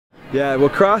Yeah, well,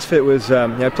 CrossFit was,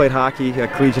 I played hockey,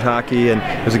 collegiate hockey, and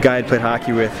there was a guy I played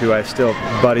hockey with who I'm still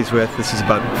buddies with. This is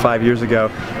about 5 years ago,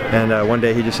 and one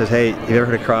day he just says, "Hey, have you ever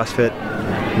heard of CrossFit?"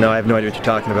 No, I have no idea what you're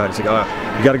talking about. He's like, "Oh,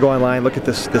 you got to go online, look at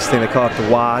this thing, they call it the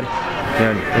WOD,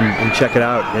 and check it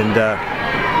out." And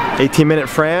 18-minute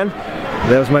Fran,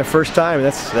 that was my first time, and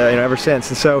that's ever since.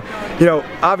 And so,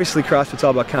 obviously CrossFit's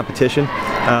all about competition.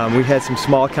 We had some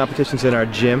small competitions in our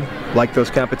gym, like those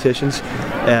competitions,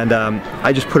 and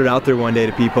I just put it out there one day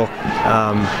to people.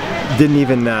 Didn't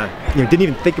even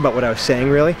think about what I was saying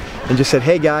really, and just said,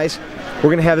 "Hey guys, we're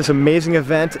going to have this amazing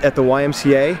event at the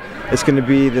YMCA. It's going to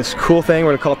be this cool thing.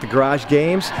 We're going to call it the Garage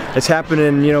Games. It's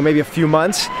happening, maybe a few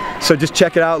months. So just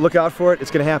check it out. Look out for it.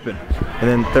 It's going to happen." And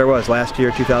then there it was, last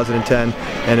year, 2010,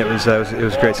 and it was a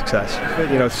great success.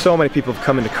 So many people have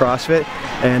come into CrossFit,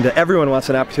 and everyone wants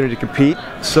an opportunity to compete.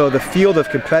 So the field of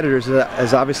competitors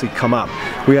has obviously come up.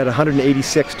 We had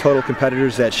 186 total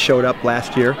competitors that showed up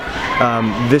last year.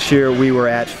 This year we were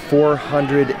at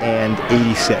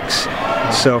 486.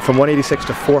 So from 186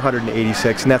 to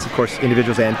 486, and that's of course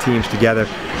individuals and teams together.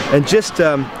 And just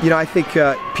I think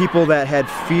people that had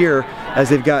fear as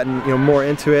they've gotten more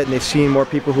into it, and they've seen more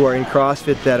people who are in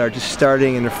CrossFit that are just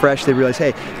starting and they're fresh, they realize,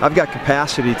 hey, I've got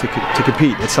capacity to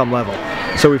compete at some level.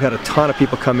 So we've had a ton of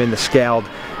people come in the scaled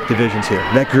divisions here.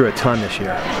 That grew a ton this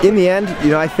year. In the end,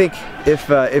 I think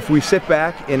if we sit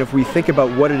back and if we think about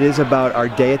what it is about our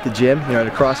day at the gym, at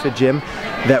a CrossFit gym,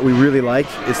 that we really like,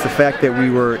 it's the fact that we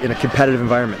were in a competitive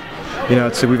environment.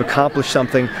 So we've accomplished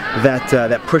something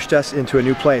that pushed us into a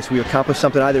new place. We accomplished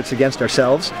something, either it's against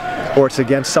ourselves or it's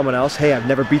against someone else. Hey, I've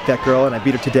never beat that girl and I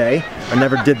beat her today. I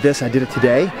never did this, I did it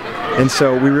today. And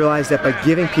so we realized that by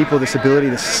giving people this ability,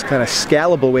 this kind of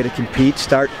scalable way to compete,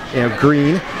 start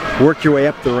green, work your way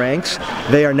up the ranks,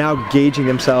 they are now gauging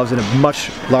themselves in a much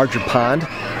larger pond,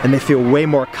 and they feel way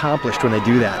more accomplished when they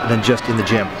do that than just in the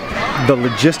gym. The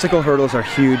logistical hurdles are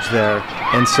huge there,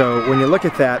 and so when you look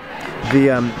at that,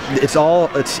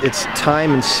 it's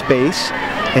time and space,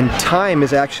 and time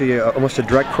is actually almost a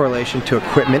direct correlation to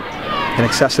equipment and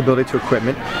accessibility to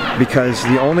equipment, because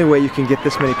the only way you can get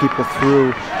this many people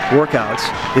through workouts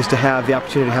is to have the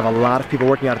opportunity to have a lot of people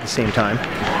working out at the same time.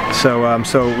 So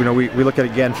we look at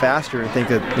Again Faster and think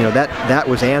that that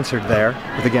was answered there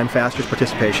with Again Faster's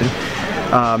participation.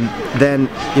 Then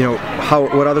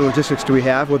what other logistics do we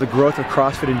have? Well, the growth of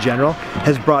CrossFit in general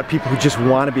has brought people who just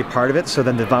want to be a part of it, so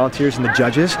then the volunteers and the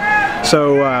judges.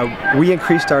 So we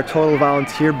increased our total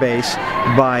volunteer base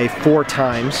by 4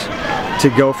 times to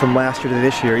go from last year to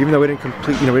this year, even though we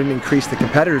didn't increase the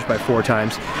competitors by 4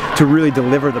 times. To really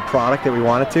deliver the product that we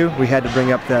wanted to, we had to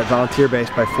bring up that volunteer base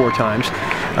by 4 times.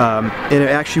 And it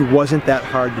actually wasn't that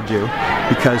hard to do,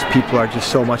 because people are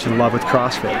just so much in love with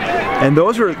CrossFit. And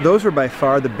those were by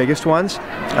far the biggest ones.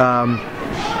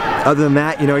 Other than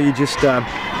that, you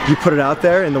put it out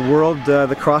there in the world,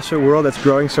 the CrossFit world that's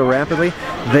growing so rapidly.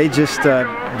 They just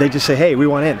say, hey, we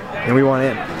want in, and we want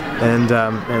in. And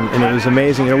it was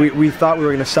amazing. We thought we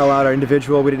were going to sell out our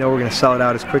individual. We didn't know we were going to sell it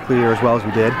out as quickly or as well as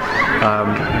we did.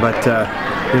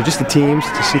 Just the teams,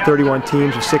 to see 31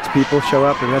 teams of 6 people show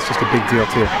up, and that's just a big deal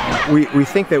too. We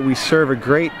think that we serve a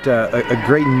great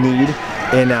need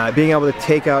in being able to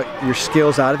take out your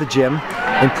skills out of the gym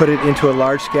and put it into a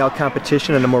large-scale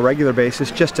competition on a more regular basis,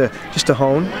 just to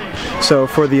hone. So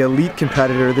for the elite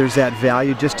competitor, there's that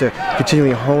value just to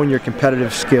continually hone your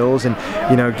competitive skills and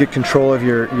get control of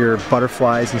your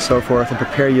butterflies and so forth, and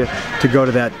prepare you to go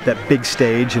to that big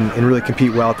stage and really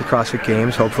compete well at the CrossFit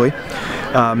Games, hopefully.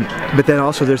 But then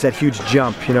also there's that huge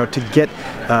jump, to get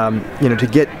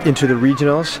into the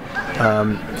regionals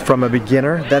from a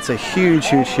beginner. That's a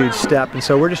huge step, and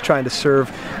so we're just trying to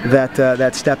serve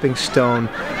that stepping stone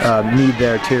need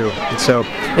there too. And so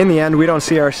in the end, we don't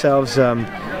see ourselves as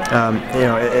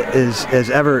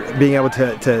ever being able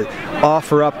to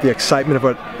offer up the excitement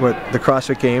of what the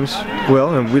CrossFit Games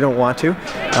will, and we don't want to.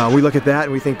 We look at that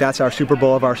and we think that's our Super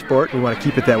Bowl of our sport. We want to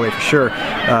keep it that way for sure,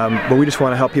 but we just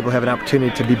want to help people have an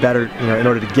opportunity to be better, in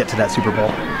order to get to that Super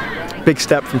Bowl. Big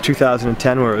step from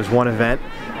 2010, where it was one event,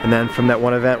 and then from that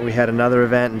one event we had another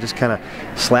event, and just kind of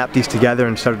slapped these together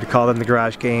and started to call them the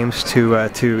Garage Games, to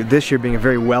this year being a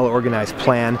very well organized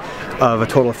plan of a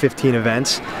total of 15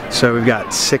 events. So we've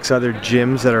got 6 other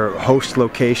gyms that are host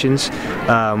locations,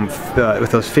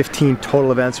 with those 15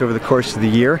 total events over the course of the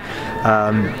year.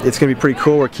 It's going to be pretty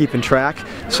cool. We're keeping track,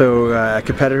 so a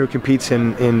competitor who competes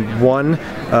in one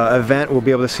event will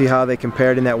be able to see how they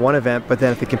compared in that one event, but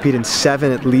then if they compete in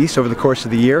 7 at least over the course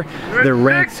of the year, they're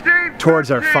ranked towards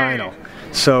our final.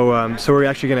 So we're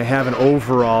actually going to have an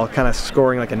overall kind of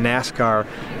scoring, like a NASCAR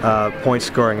point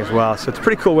scoring as well. So it's a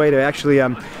pretty cool way to actually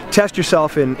test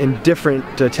yourself in different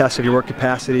tests of your work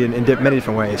capacity in many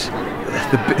different ways.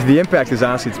 The impact is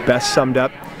honestly, it's best summed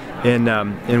up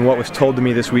in what was told to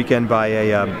me this weekend by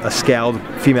a scaled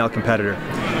female competitor.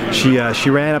 She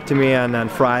ran up to me on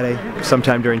Friday,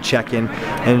 sometime during check-in,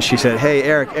 and she said, "Hey,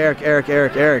 Eric,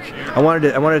 I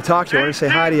wanted to talk to you. I wanted to say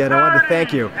hi to you, and I wanted to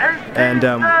thank you." And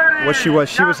what she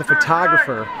was a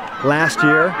photographer last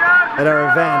year at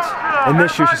our event, and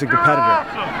this year she's a competitor.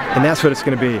 And that's what it's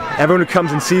going to be. Everyone who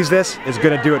comes and sees this is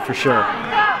going to do it for sure.